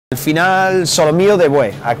final, solomillo de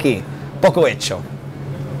buey, aquí, poco hecho.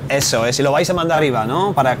 Eso es, y lo vais a mandar arriba,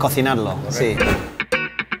 ¿no? Para cocinarlo, sí.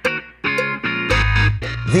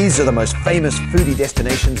 These are the most famous foodie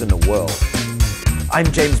destinations in the world. I'm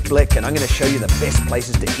James Blick and I'm going to show you the best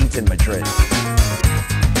places to eat in Madrid.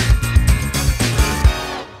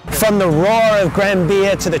 From the roar of Gran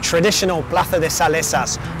Via to the traditional Plaza de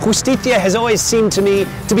Salesas, Justicia has always seemed to me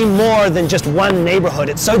to be more than just one neighborhood.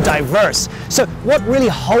 It's so diverse. So what really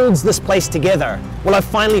holds this place together? Well, I've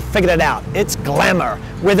finally figured it out. It's glamour.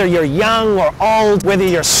 Whether you're young or old, whether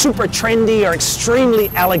you're super trendy or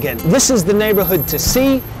extremely elegant, this is the neighborhood to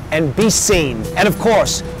see and be seen. And of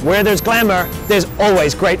course, where there's glamour, there's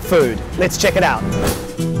always great food. Let's check it out.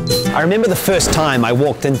 I remember the first time I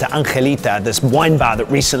walked into Angelita, this wine bar that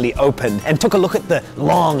recently opened, and took a look at the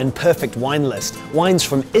long and perfect wine list. Wines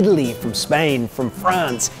from Italy, from Spain, from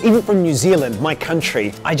France, even from New Zealand, my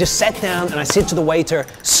country. I just sat down and I said to the waiter,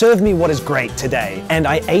 serve me what is great today. And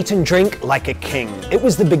I ate and drank like a king. It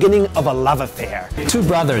was the beginning of a love affair. Two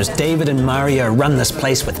brothers, David and Mario, run this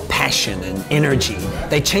place with passion and energy.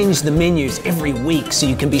 They change the menus every week so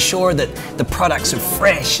you can be sure that the products are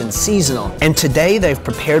fresh and seasonal. And today they've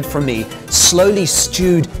prepared for me slowly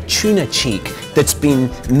stewed tuna cheek that's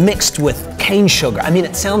been mixed with cane sugar. I mean,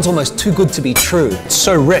 it sounds almost too good to be true. It's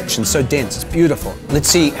so rich and so dense, it's beautiful. Let's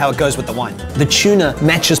see how it goes with the wine. The tuna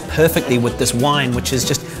matches perfectly with this wine, which is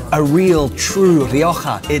just a real, true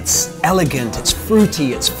Rioja. It's elegant, it's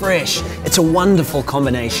fruity, it's fresh. It's a wonderful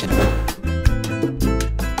combination.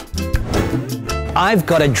 I've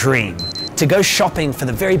got a dream. To go shopping for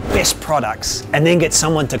the very best products and then get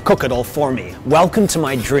someone to cook it all for me. Welcome to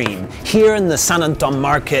my dream. Here in the San Anton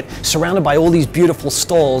market, surrounded by all these beautiful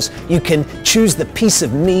stalls, you can choose the piece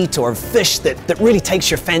of meat or fish that really takes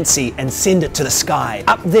your fancy and send it to the sky.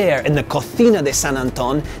 Up there in the Cocina de San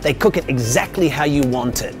Anton, they cook it exactly how you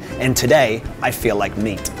want it. And today, I feel like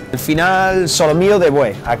meat. Al final, solomillo de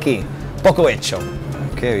buey, aquí, poco hecho.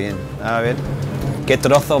 Qué bien, a ver. Qué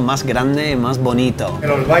trozo más grande, más bonito.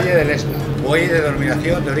 En el Valle del Esla, buey de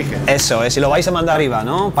denominación de origen. Eso es, y lo vais a mandar arriba,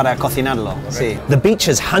 ¿no? Para cocinarlo. Sí. The beach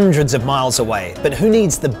is hundreds of miles away, but who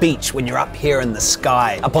needs the beach when you're up here in the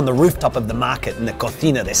sky, up on the rooftop of the market in the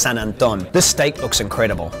Cocina de San Anton? This steak looks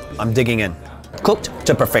incredible. I'm digging in. Cooked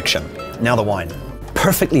to perfection. Now the wine.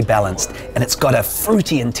 Perfectly balanced, and it's got a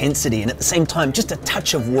fruity intensity, and at the same time, just a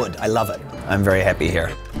touch of wood. I love it. I'm very happy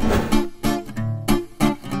here.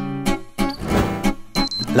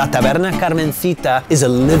 La Taberna Carmencita is a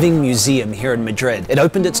living museum here in Madrid. It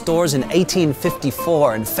opened its doors in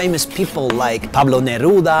 1854 and famous people like Pablo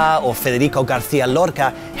Neruda or Federico García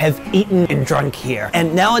Lorca have eaten and drunk here.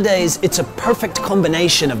 And nowadays it's a perfect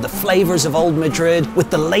combination of the flavors of old Madrid with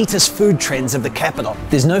the latest food trends of the capital.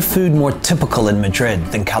 There's no food more typical in Madrid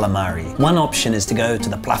than calamari. One option is to go to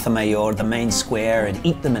the Plaza Mayor, the main square, and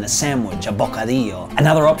eat them in a sandwich, a bocadillo.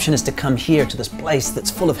 Another option is to come here to this place that's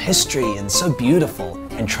full of history and so beautiful,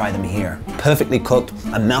 and try them here. Perfectly cooked,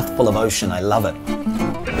 a mouthful of ocean, I love it.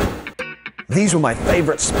 These were my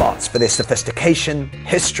favorite spots for their sophistication,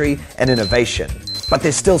 history, and innovation. But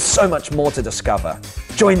there's still so much more to discover.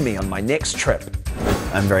 Join me on my next trip.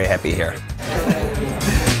 I'm very happy here.